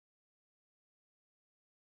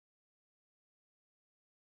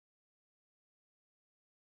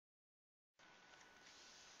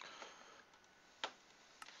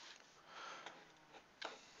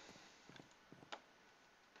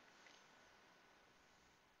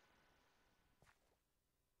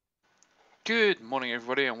Good morning,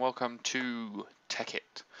 everybody, and welcome to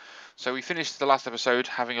Tekkit. So we finished the last episode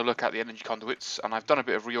having a look at the energy conduits, and I've done a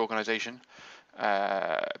bit of reorganization,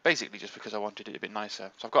 basically just because I wanted it a bit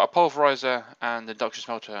nicer. So I've got a pulverizer and an induction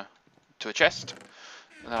smelter to a chest,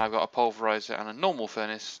 and then I've got a pulverizer and a normal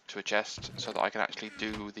furnace to a chest, so that I can actually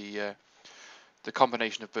do the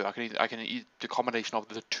combination of both. I can eat the combination of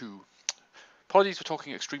the two. Apologies for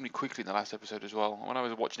talking extremely quickly in the last episode as well. When I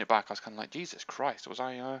was watching it back, I was kind of like, Jesus Christ, was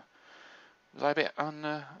I a bit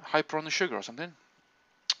hyper on the sugar or something?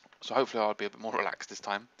 So hopefully I'll be a bit more relaxed this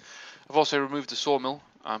time. I've also removed the sawmill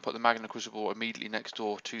and put the magna crucible immediately next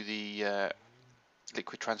door to the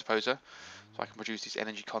liquid transposer, so I can produce these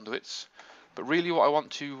energy conduits. But really what I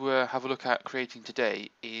want to have a look at creating today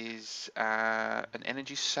is an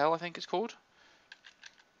energy cell, I think it's called.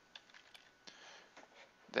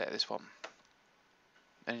 There, this one.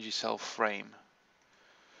 Energy cell frame.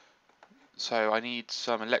 So I need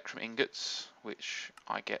some electrum ingots, which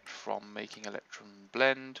I get from making electrum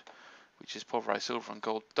blend, which is pulverized silver and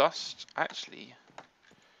gold dust. Actually,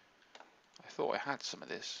 I thought I had some of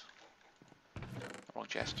this. Wrong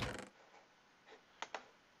chest.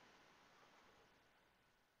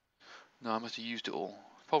 No, I must have used it all.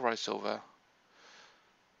 Pulverized silver.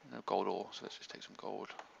 No gold ore, so let's just take some gold.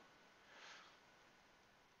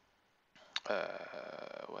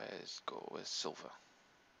 Where's gold? Where's silver?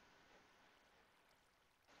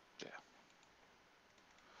 Yeah.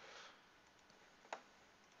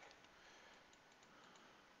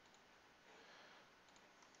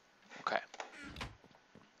 Okay.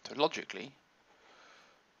 So logically,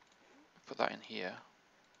 put that in here.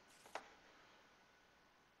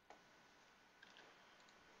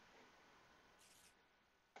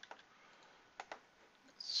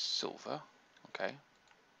 Silver. Okay.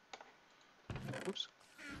 Oops.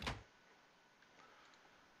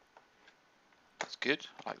 That's good.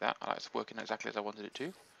 I like that. I like it's working exactly as I wanted it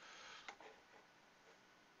to.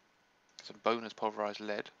 Some bonus pulverized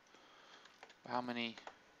lead. How many?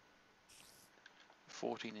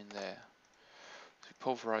 14 in there. So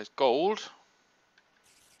pulverized gold.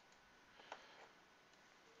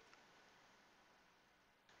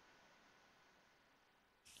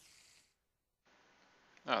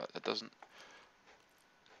 No, that doesn't.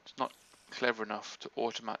 It's not clever enough to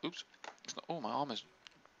automate. Oops. It's not. Oh, my arm is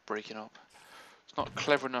breaking up. It's not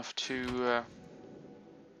clever enough to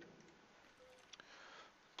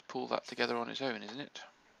pull that together on its own, isn't it?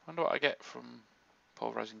 I wonder what I get from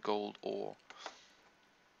pulverizing gold ore.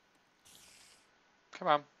 Come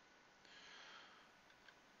on.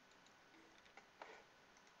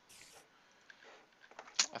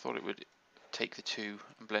 I thought it would take the two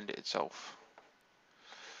and blend it itself.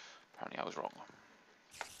 Apparently I was wrong.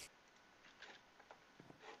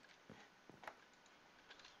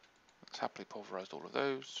 Let's happily pulverized all of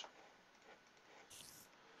those.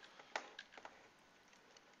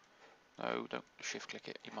 No, don't shift click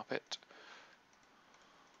it, you muppet.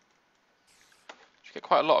 You get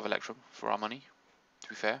quite a lot of electrum for our money, to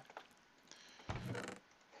be fair.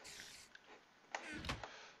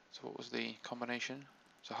 So what was the combination?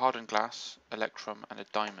 So hardened glass, electrum and a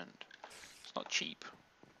diamond. It's not cheap.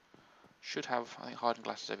 Should have, I think, hardened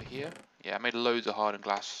glass is over here. Yeah, I made loads of hardened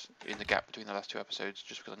glass in the gap between the last two episodes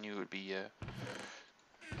just because I knew it would be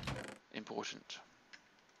important.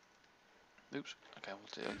 Oops, okay,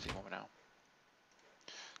 we'll see one now.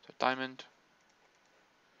 So diamond,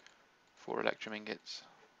 4 electrum ingots,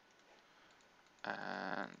 and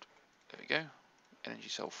there we go, energy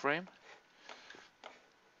cell frame.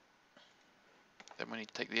 Then we need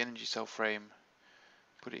to take the energy cell frame,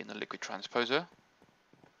 put it in the liquid transposer.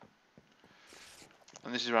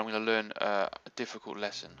 And this is where I'm going to learn a difficult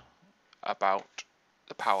lesson about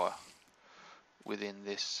the power within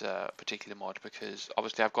this particular mod, because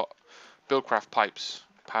obviously I've got Buildcraft pipes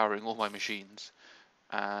powering all my machines,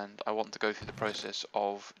 and I want to go through the process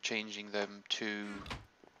of changing them to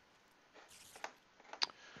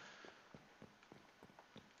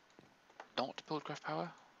not Buildcraft power.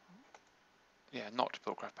 Yeah, not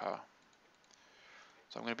Buildcraft power.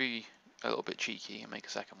 So I'm going to be a little bit cheeky and make a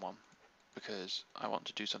second one, because I want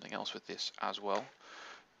to do something else with this as well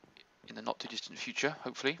in the not too distant future,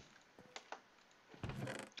 hopefully.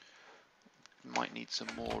 Might need some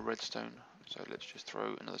more redstone, so let's just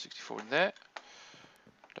throw another 64 in there.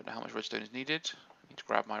 Don't know how much redstone is needed. Need to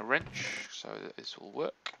grab my wrench so that this will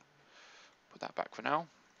work. Put that back for now.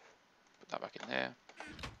 Put that back in there.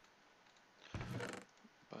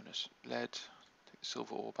 Bonus lead. Take the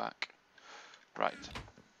silver ore back. Right.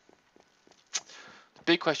 The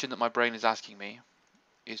big question that my brain is asking me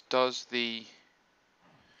is, does the,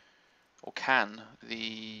 or can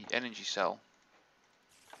the energy cell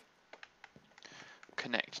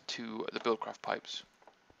connect to the buildcraft pipes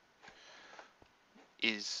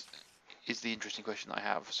is the interesting question that I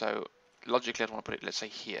have. So logically, I'd want to put it, let's say,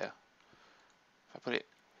 here. If I put it,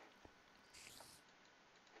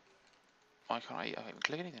 why can't I can't even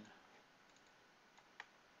click anything?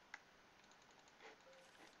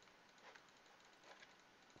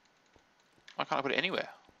 Why can't I put it anywhere?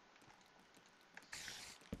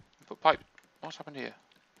 Put pipe. What's happened here?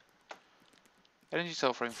 Energy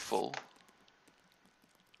cell frame full.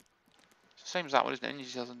 It's the same as that one, isn't it? Energy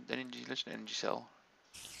cell, energy cell.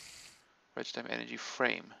 Redstone energy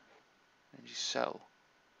frame. Energy cell.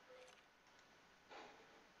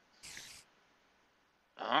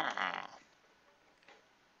 Ah,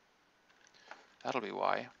 that'll be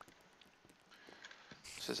why.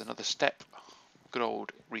 So there's another step. Good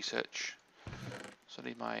old research. So I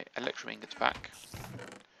need my electrum ingots back.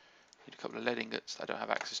 Need a couple of lead ingots that I don't have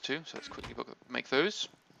access to, so let's quickly make those.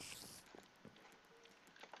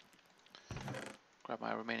 Grab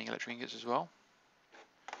my remaining electrum ingots as well.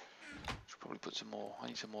 Should probably put some more. I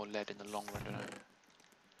need some more lead in the long run, don't I?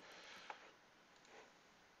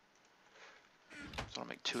 So I'll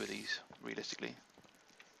make 2 of these, realistically.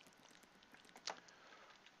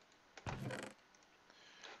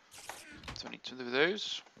 So I need 2 of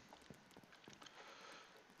those.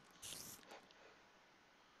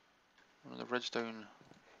 One of the redstone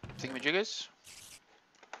thingamajiggers.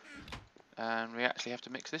 And we actually have to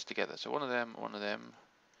mix this together. So one of them, one of them,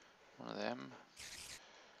 one of them,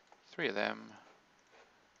 3 of them,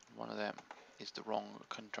 one of them is the wrong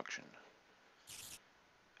construction.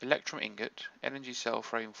 Electrum ingot, energy cell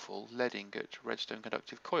frame full, lead ingot, redstone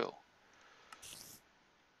conductive coil.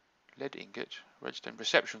 Lead ingot, redstone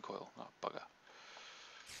reception coil. Oh, bugger.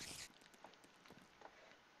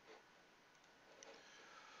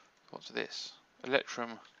 What's this?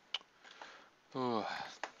 Electrum. Oh,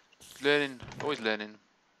 learning, always learning.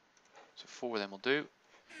 So 4 of them will do.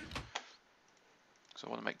 So I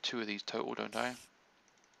want to make 2 of these total, don't I?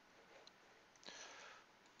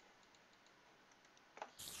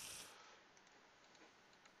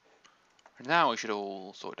 And now we should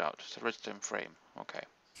all sort it out. So redstone frame. Okay.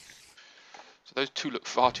 So those 2 look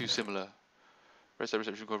far too similar. Redstone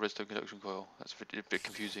reception coil, redstone conduction coil. That's a bit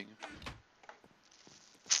confusing.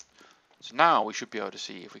 So now we should be able to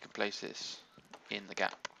see if we can place this in the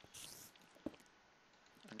gap.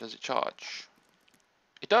 And does it charge?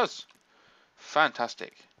 It does!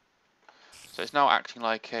 Fantastic. So it's now acting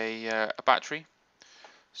like a battery.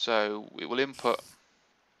 So it will input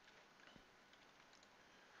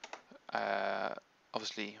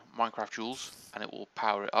obviously Minecraft joules and it will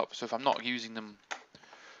power it up. So if I'm not using them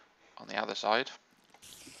on the other side,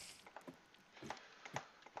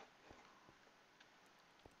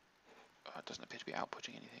 it doesn't appear to be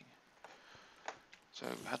outputting anything. So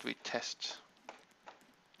how do we test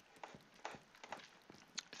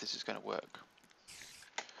if this is going to work?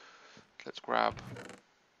 Let's grab,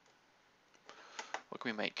 what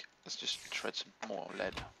can we make? Let's just shred some more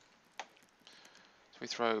lead. So we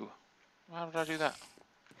throw, how did I do that?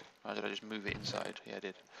 Or did I just move it inside? Yeah, I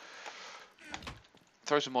did.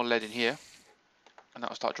 Throw some more lead in here, and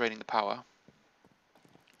that'll start draining the power.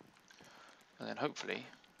 And then hopefully,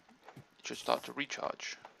 it should start to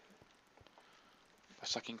recharge by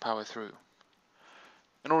sucking power through.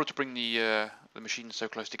 In order to bring the machines so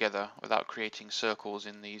close together without creating circles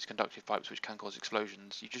in these conductive pipes which can cause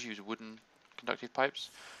explosions, you just use wooden conductive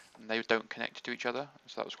pipes, and they don't connect to each other.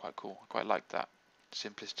 So that was quite cool. I quite liked that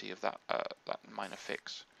simplicity of that minor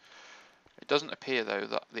fix. It doesn't appear though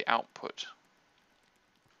that the output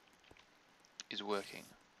is working,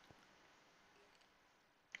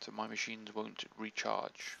 so my machines won't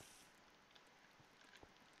recharge.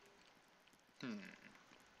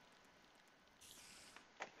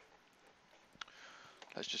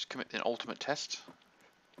 Let's just commit an ultimate test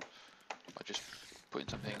by just putting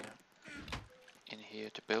something in here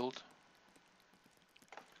to build.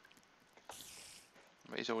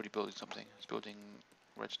 But he's already building something. He's building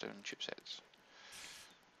redstone chipsets.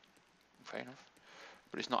 Fair enough.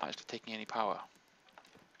 But it's not actually taking any power.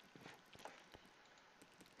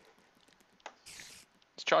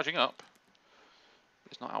 It's charging up,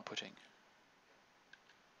 but it's not outputting.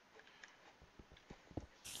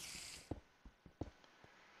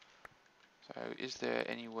 So is there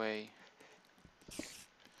any way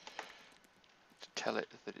to tell it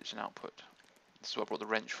that it's an output? This is what I brought the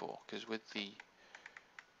wrench for, because with the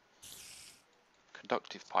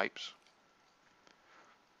conductive pipes,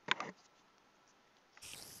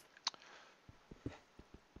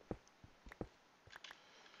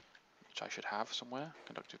 which I should have somewhere,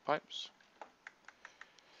 conductive pipes.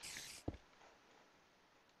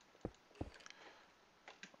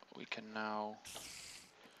 can now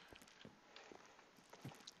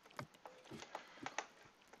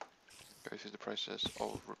go through the process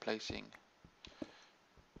of replacing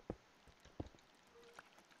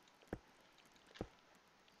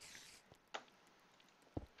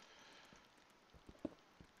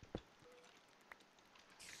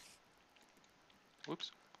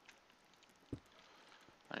whoops,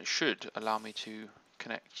 and it should allow me to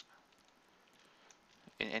connect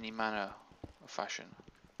in any manner or fashion,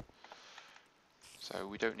 so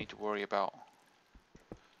we don't need to worry about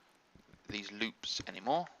these loops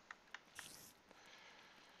anymore.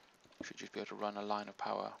 We should just be able to run a line of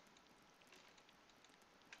power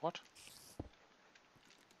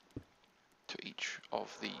to each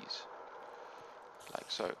of these, like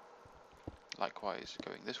so. Likewise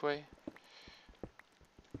going this way.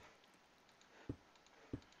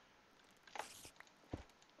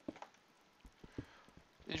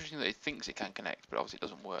 Interesting that it thinks it can connect, but obviously it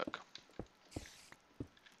doesn't work.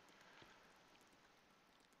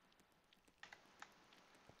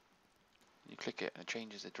 You click it and it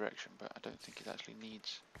changes the direction, but I don't think it actually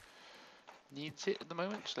needs it at the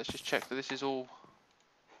moment. So let's just check that this is all.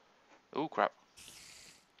 Oh crap.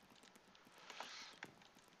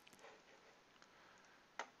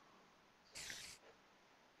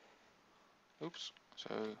 Oops. So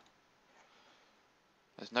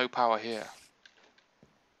there's no power here.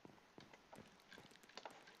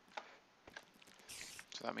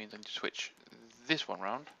 So that means I need to switch this one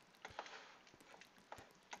round.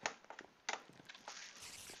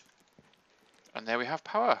 And there we have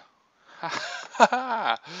power.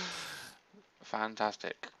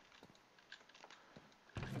 Fantastic.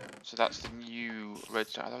 So that's the new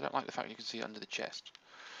redstone. I don't like the fact you can see it under the chest.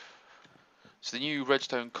 So the new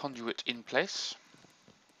redstone conduit in place.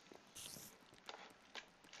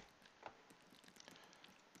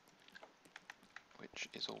 Which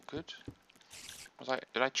is all good.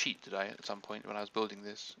 Did I cheat, did I, at some point when I was building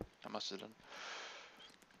this? I must have done.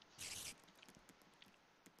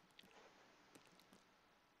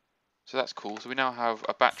 So that's cool. So we now have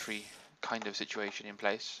a battery kind of situation in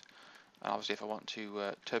place. And obviously if I want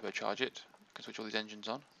to turbocharge it, I can switch all these engines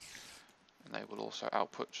on. And they will also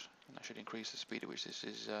output, and that should increase the speed at which this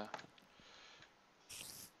is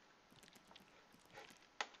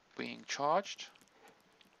being charged.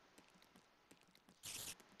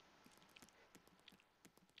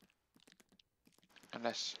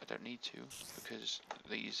 Unless I don't need to, because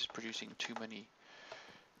these are producing too many.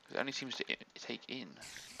 It only seems to take in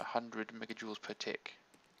 100 megajoules per tick.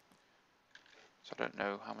 So I don't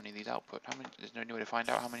know how many of these output. There's no way to find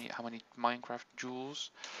out how many Minecraft joules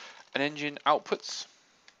an engine outputs.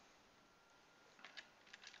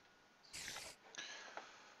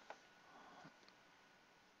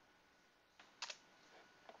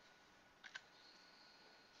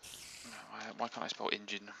 Why can't I spell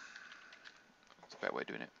engine? That's a better way of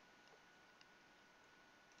doing it.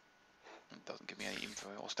 It doesn't give me any info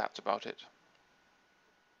or stats about it.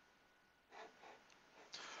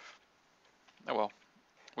 Oh well.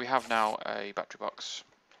 We have now a battery box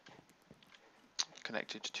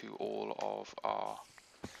connected to all of our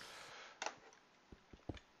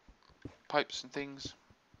pipes and things.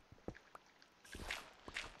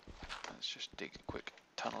 Let's just dig a quick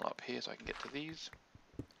tunnel up here so I can get to these.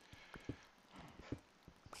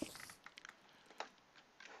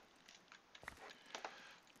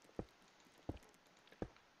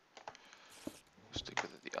 We'll stick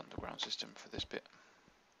with the underground system for this bit.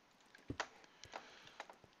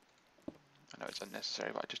 I know it's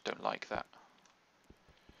unnecessary, but I just don't like that.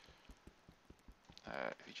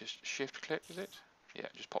 If you just shift click, is it? Yeah,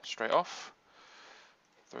 it just pops straight off.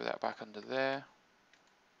 Throw that back under there.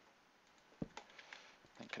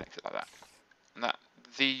 And connect it like that. And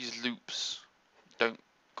these loops don't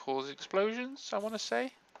cause explosions, I want to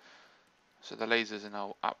say. So the lasers are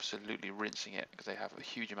now absolutely rinsing it because they have a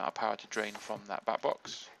huge amount of power to drain from that bat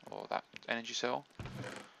box or that energy cell.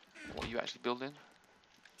 What you actually build in.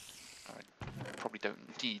 I probably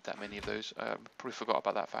don't need that many of those. Probably forgot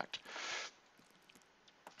about that fact.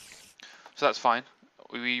 So that's fine.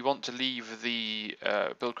 We want to leave the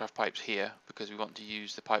buildcraft pipes here because we want to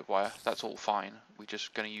use the pipe wire. That's all fine. We're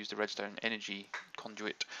just going to use the redstone energy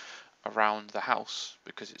conduit around the house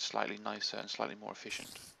because it's slightly nicer and slightly more efficient.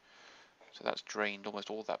 So that's drained almost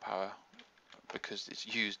all that power because it's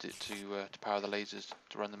used it to power the lasers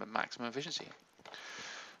to run them at maximum efficiency.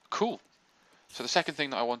 Cool. So the second thing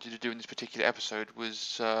that I wanted to do in this particular episode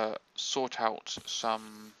was sort out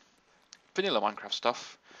some vanilla Minecraft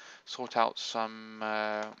stuff. Sort out some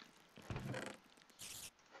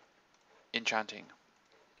enchanting.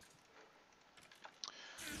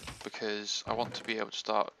 because I want to be able to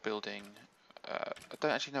start building. I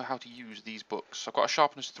don't actually know how to use these books. I've got a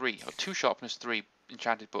sharpness 3. I've got 2 sharpness 3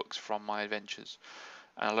 enchanted books from my adventures,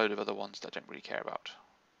 and a load of other ones that I don't really care about.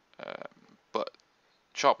 But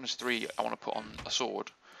sharpness 3 I want to put on a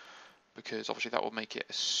sword, because obviously that will make it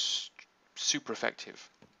super effective.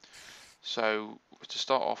 So to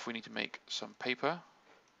start off, we need to make some paper.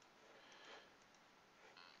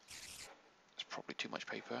 It's probably too much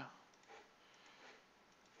paper.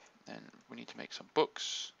 Then we need to make some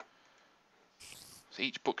books. So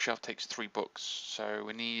each bookshelf takes 3 books, so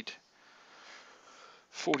we need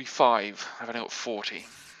 45. I've only got 40.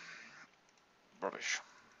 Rubbish.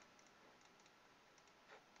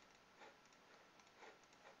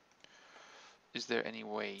 Is there any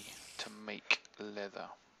way to make leather?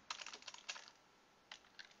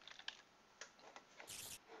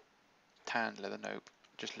 Tanned leather, nope,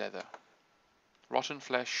 just leather. Rotten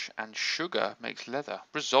flesh and sugar makes leather.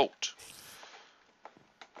 Result.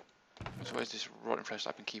 So where's this rotten flesh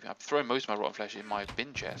that I've been keeping? I've thrown most of my rotten flesh in my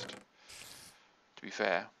bin chest, to be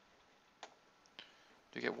fair.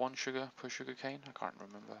 Do you get 1 sugar per sugar cane? I can't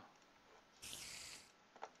remember.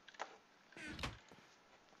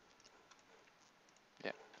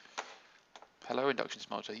 Yeah. Hello, induction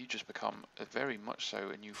smelter. You just become very much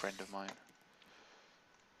so a new friend of mine.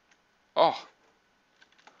 Oh!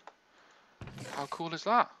 How cool is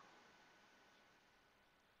that?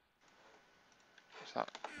 Is that?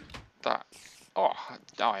 Oh,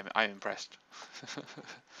 I'm impressed.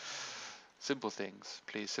 Simple things,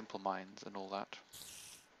 please, simple minds and all that.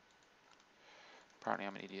 Apparently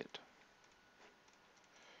I'm an idiot.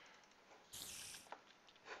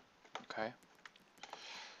 Okay.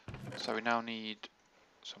 So we now need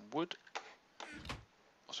some wood,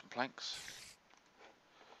 or some planks.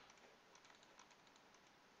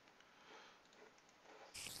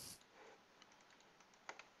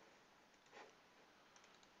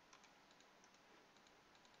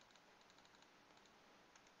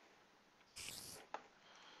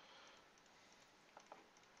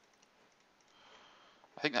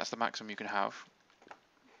 I think that's the maximum you can have.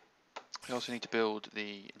 We also need to build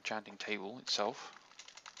the enchanting table itself,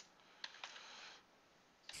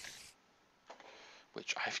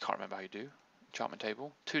 which I can't remember how you do. Enchantment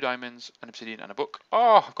table, 2 diamonds, an obsidian and a book.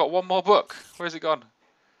 Oh, I've got 1 more book. Where's it gone?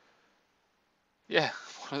 Yeah,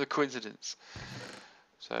 what a coincidence.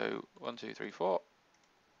 So 1, 2, 3, 4.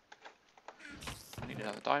 I need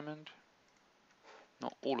another diamond.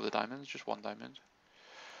 Not all of the diamonds, just 1 diamond.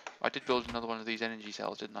 I did build another one of these energy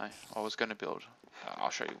cells, didn't I? I was going to build.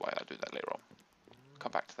 I'll show you why I'll do that later on.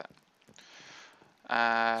 Come back to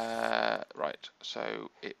that. Right,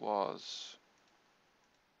 so it was...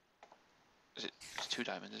 It's 2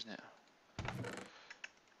 diamonds, isn't it?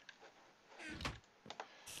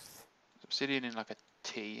 Obsidian in like a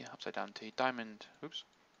T, upside down T. Diamond, oops.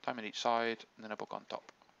 Diamond each side, and then a book on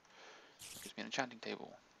top. Gives me an enchanting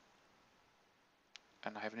table.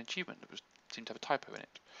 And I have an achievement that seemed to have a typo in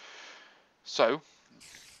it. So,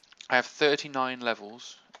 I have 39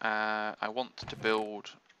 levels. I want to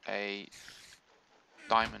build a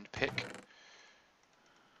diamond pick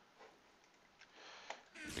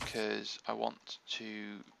because I want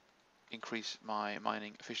to increase my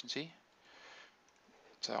mining efficiency.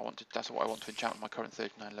 So that's what I want to enchant with my current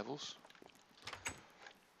 39 levels.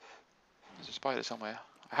 There's a spider somewhere.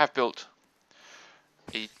 I have built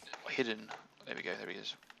a hidden, there we go, there he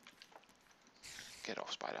is. Get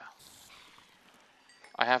off, spider.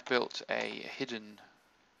 I have built a hidden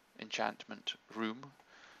enchantment room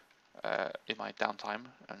in my downtime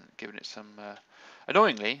and given it some...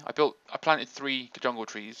 Annoyingly, I planted 3 jungle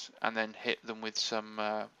trees and then hit them with some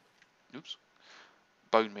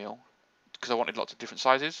bone meal because I wanted lots of different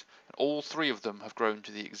sizes, and all 3 of them have grown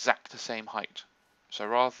to the exact same height. So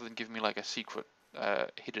rather than giving me like a secret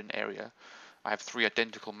hidden area, I have 3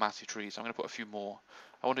 identical massive trees. I'm going to put a few more.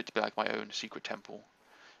 I want it to be like my own secret temple.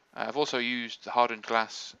 I've also used the hardened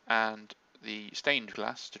glass and the stained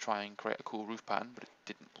glass to try and create a cool roof pattern, but it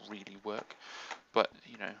didn't really work. But,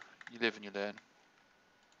 you know, you live and you learn.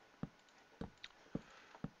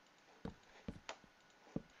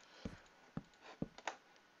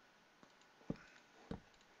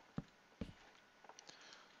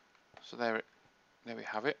 So there we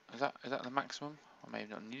have it. Is that the maximum? I may have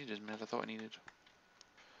not needed as many as I thought I needed.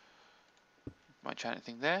 My enchanting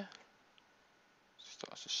thing there.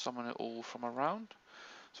 Starts to summon it all from around.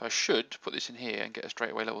 So I should put this in here and get a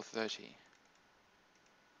straight away level 30.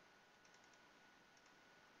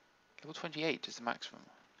 Level 28 is the maximum.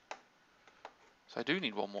 So I do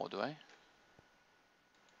need 1 more, do I?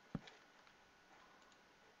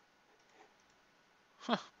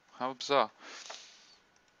 Huh, how bizarre.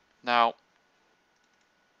 Now,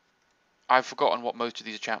 I've forgotten what most of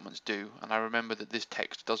these enchantments do, and I remember that this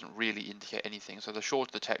text doesn't really indicate anything. So the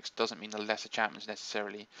shorter the text doesn't mean the less enchantments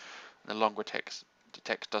necessarily, and the longer text, the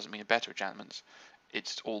text doesn't mean better enchantments.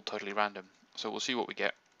 It's all totally random. So we'll see what we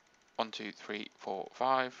get. 1, 2, 3, 4,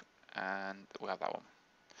 5, and we'll have that one.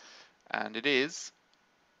 And it is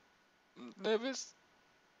nervous.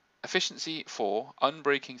 Efficiency 4,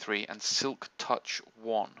 Unbreaking 3, and Silk Touch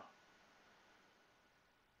 1.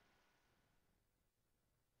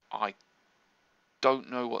 I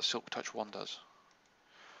don't know what Silk Touch 1 does.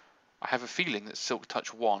 I have a feeling that Silk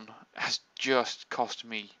Touch 1 has just cost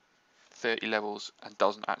me 30 levels and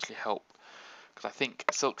doesn't actually help. Because I think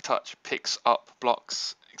Silk Touch picks up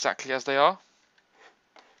blocks exactly as they are.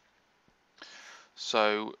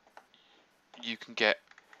 So you can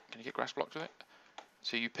you get grass blocks with it?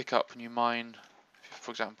 So you pick up and you mine,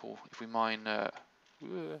 for example, if we mine,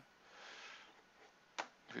 if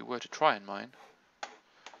we were to try and mine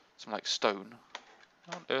something like stone,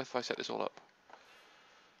 how on earth have I set this all up?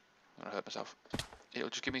 I'm gonna hurt myself. It'll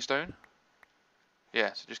just give me stone?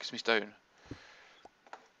 Yeah, so it just gives me stone.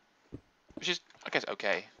 Which is, I guess,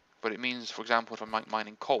 okay. But it means, for example, if I'm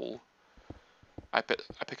mining coal, I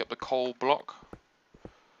pick up the coal block.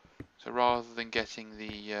 So rather than getting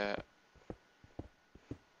the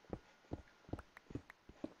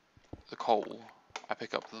coal, I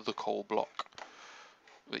pick up the coal block,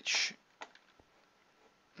 which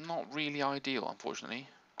not really ideal, unfortunately.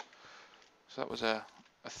 So that was a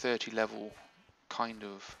 30 level kind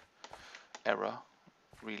of error,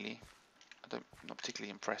 really. I'm not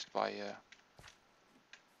particularly impressed by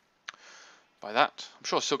that. I'm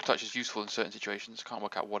sure Silk Touch is useful in certain situations. Can't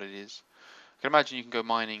work out what it is. I can imagine you can go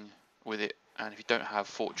mining with it, and if you don't have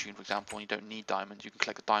Fortune, for example, and you don't need diamonds, you can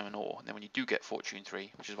collect a diamond ore, and then when you do get Fortune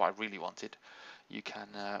 3, which is what I really wanted, you can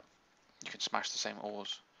smash the same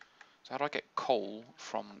ores. So how do I get coal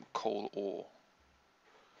from coal ore?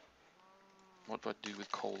 What do I do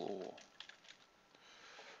with coal ore?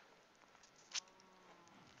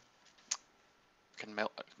 Can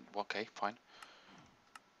melt. Okay, fine.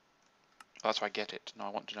 That's how I get it. Now I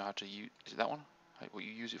want to know how to use. Is it that one? What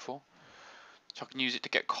you use it for? So I can use it to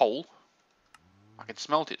get coal. I can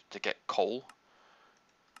smelt it to get coal.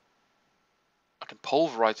 I can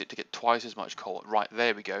pulverize it to get twice as much coal. Right,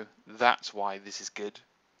 there we go. That's why this is good.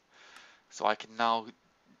 So I can now.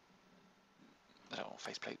 I don't want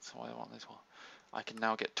face plates. Why do I want this one? I can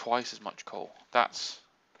now get twice as much coal. That's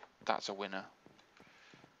a winner.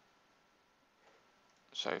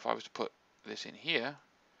 So if I was to put this in here,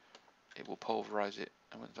 it will pulverize it.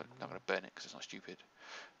 I'm not going to burn it because it's not stupid.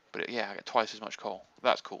 But yeah, I get twice as much coal.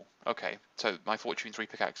 That's cool. Okay, so my Fortune 3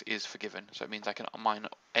 pickaxe is forgiven. So it means I can mine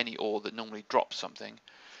any ore that normally drops something,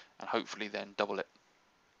 and hopefully then double it.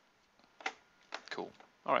 Cool.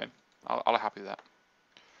 Alright, I'll be happy with that.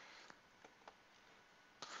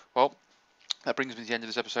 Well, that brings me to the end of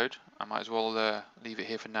this episode. I might as well leave it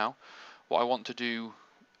here for now. What I want to do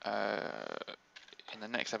in the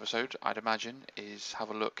next episode, I'd imagine, is have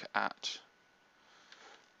a look at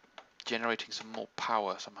generating some more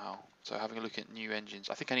power somehow. So having a look at new engines.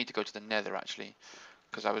 I think I need to go to the Nether actually,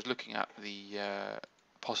 because I was looking at the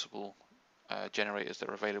possible generators that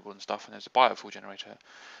are available and stuff, and there's a biofuel generator.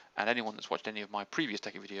 And anyone that's watched any of my previous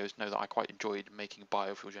Tekkit videos know that I quite enjoyed making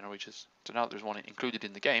biofuel generators. So now that there's one included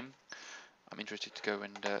in the game, I'm interested to go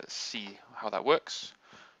and see how that works.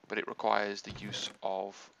 But it requires the use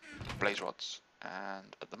of blaze rods,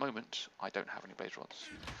 and at the moment I don't have any blaze rods.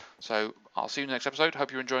 So I'll see you in the next episode.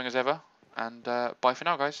 Hope you're enjoying as ever, and bye for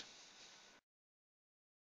now, guys.